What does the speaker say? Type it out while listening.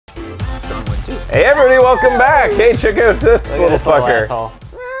Hey everybody, welcome back. Hey, check out this little fucker.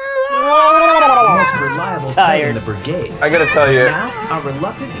 Most reliable pet in the brigade. I gotta tell you, Now, our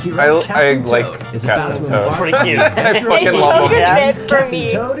reluctant hero, Captain like Toad, is Captain about to Toad. embark Pretty cute. I fucking love him. Captain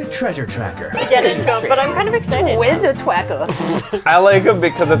Toad and Treasure Tracker. To get into him, but I'm kind of excited. Where's a twacker? I like him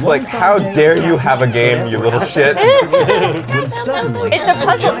because it's like, how dare you have a game, you little shit. When suddenly, It's a giant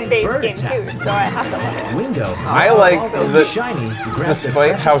puzzle-based bird game attacked too, them. so I have to love it. Wingo, I like that shiny,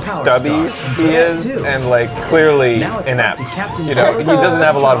 despite how stubby he is and like clearly inept, you know, he doesn't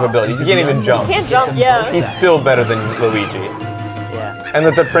have a lot of abilities. He can't even jump. Can't jump, yeah. He's still better than Luigi. Yeah. And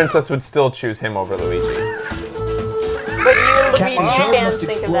that the princess would still choose him over Luigi. What do you Captain Luigi Toad fans must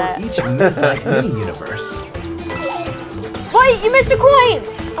think of explore that? each Miz-like mini-universe. Wait, you missed a coin!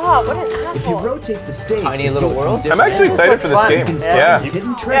 Oh, what an If you asshole. rotate the stage, Tiny little world. I'm actually excited for this game. Yeah. Hidden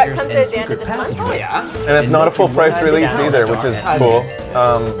Yeah, it treasures comes and at the end of secret this month. passageways. Yeah. And it's not a full price release either, which is Yeah.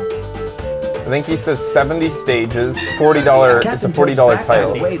 cool. I think he says 70 stages, $40. It's a $40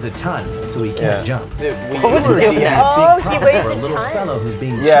 title. weighs a ton, so he Yeah. can't jump. What was he doing? Oh, Big he problem weighs for a little ton? fellow who's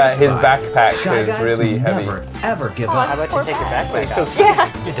being Yeah, chased his by. backpack Shy is guys really who heavy. never, ever give Oh, up. How about you take your backpack So out? Yeah.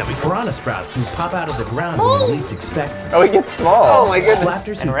 Piranha sprouts who pop out of the ground when you least expect them. Oh, he gets small. Oh my goodness.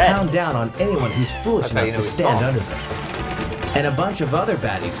 Flappers who And red. pound down on anyone who's foolish That's how you enough know to he's stand small. under them. And a bunch of other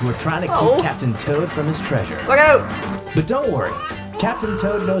baddies who are trying to keep Oh. Captain Toad from his treasure. Look out! But don't worry, Captain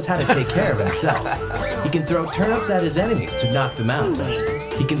Toad knows how to take care of himself. He can throw turnips at his enemies to knock them out.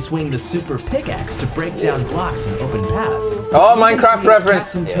 He can swing the super pickaxe to break down blocks and open paths. Oh, Minecraft reference.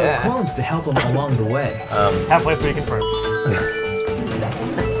 Captain Toad Yeah. clones to help him along the way. Halfway through, confirmed.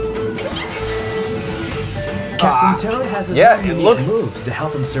 Captain Toad has his Yeah, own it unique looks- moves to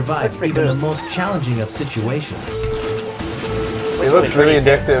help him survive even the most challenging of situations. It looks really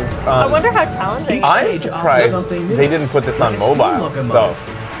addictive. I wonder how challenging I'm stage offers surprised something new. they didn't put this on Like a steam mobile, locomotive. though.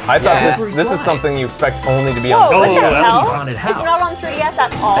 I thought Yeah. this is something you expect only to be Whoa, on what Oh, the that's hell? haunted It's house. not on 3DS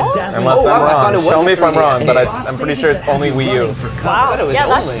at all? A dazzling Unless Oh, I'm wow, I thought wrong. it was Tell me if I'm 3DS. wrong, but And I'm pretty sure it's only Wii U. Wow, thought it was yeah,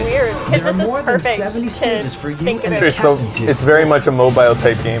 that's only. weird. There Because are this is more than perfect 70 to stages for you think of and it. the It's so Captain it's very much a mobile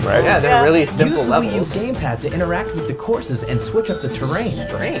type game, right? Yeah, they're Yeah. really Use simple the Wii U levels. gamepad to interact with the courses and switch up the terrain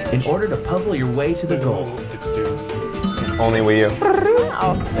Strange. in order to puzzle your way to the goal. Only Wii U.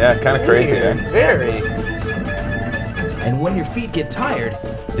 Wow. Yeah, kind of crazy. Eh? Very. And when your feet get tired,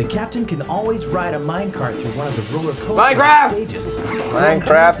 the captain can always ride a minecart through one of the roller coaster Minecraft! stages. Minecraft Throwing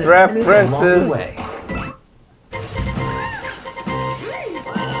turnips at enemies along references. the way.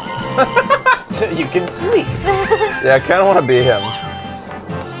 You can sleep. Yeah, I kind of want to be him.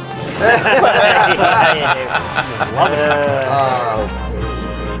 Love it. Oh,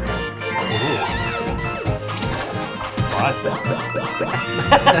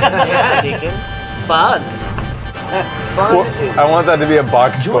 Fun. Cool. I want that to be a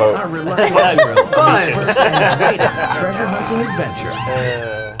box Join quote. our reluctant hero Fun. on his first and greatest treasure hunting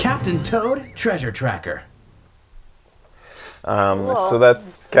adventure. Captain Toad Treasure Tracker. So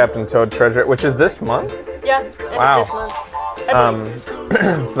that's Captain Toad Treasure, which is this month. Yeah, end Wow. of this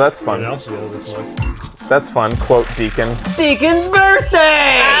month. So that's fun. That's fun. Quote Deacon. Deacon's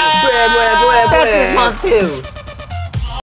birthday! That's his month too.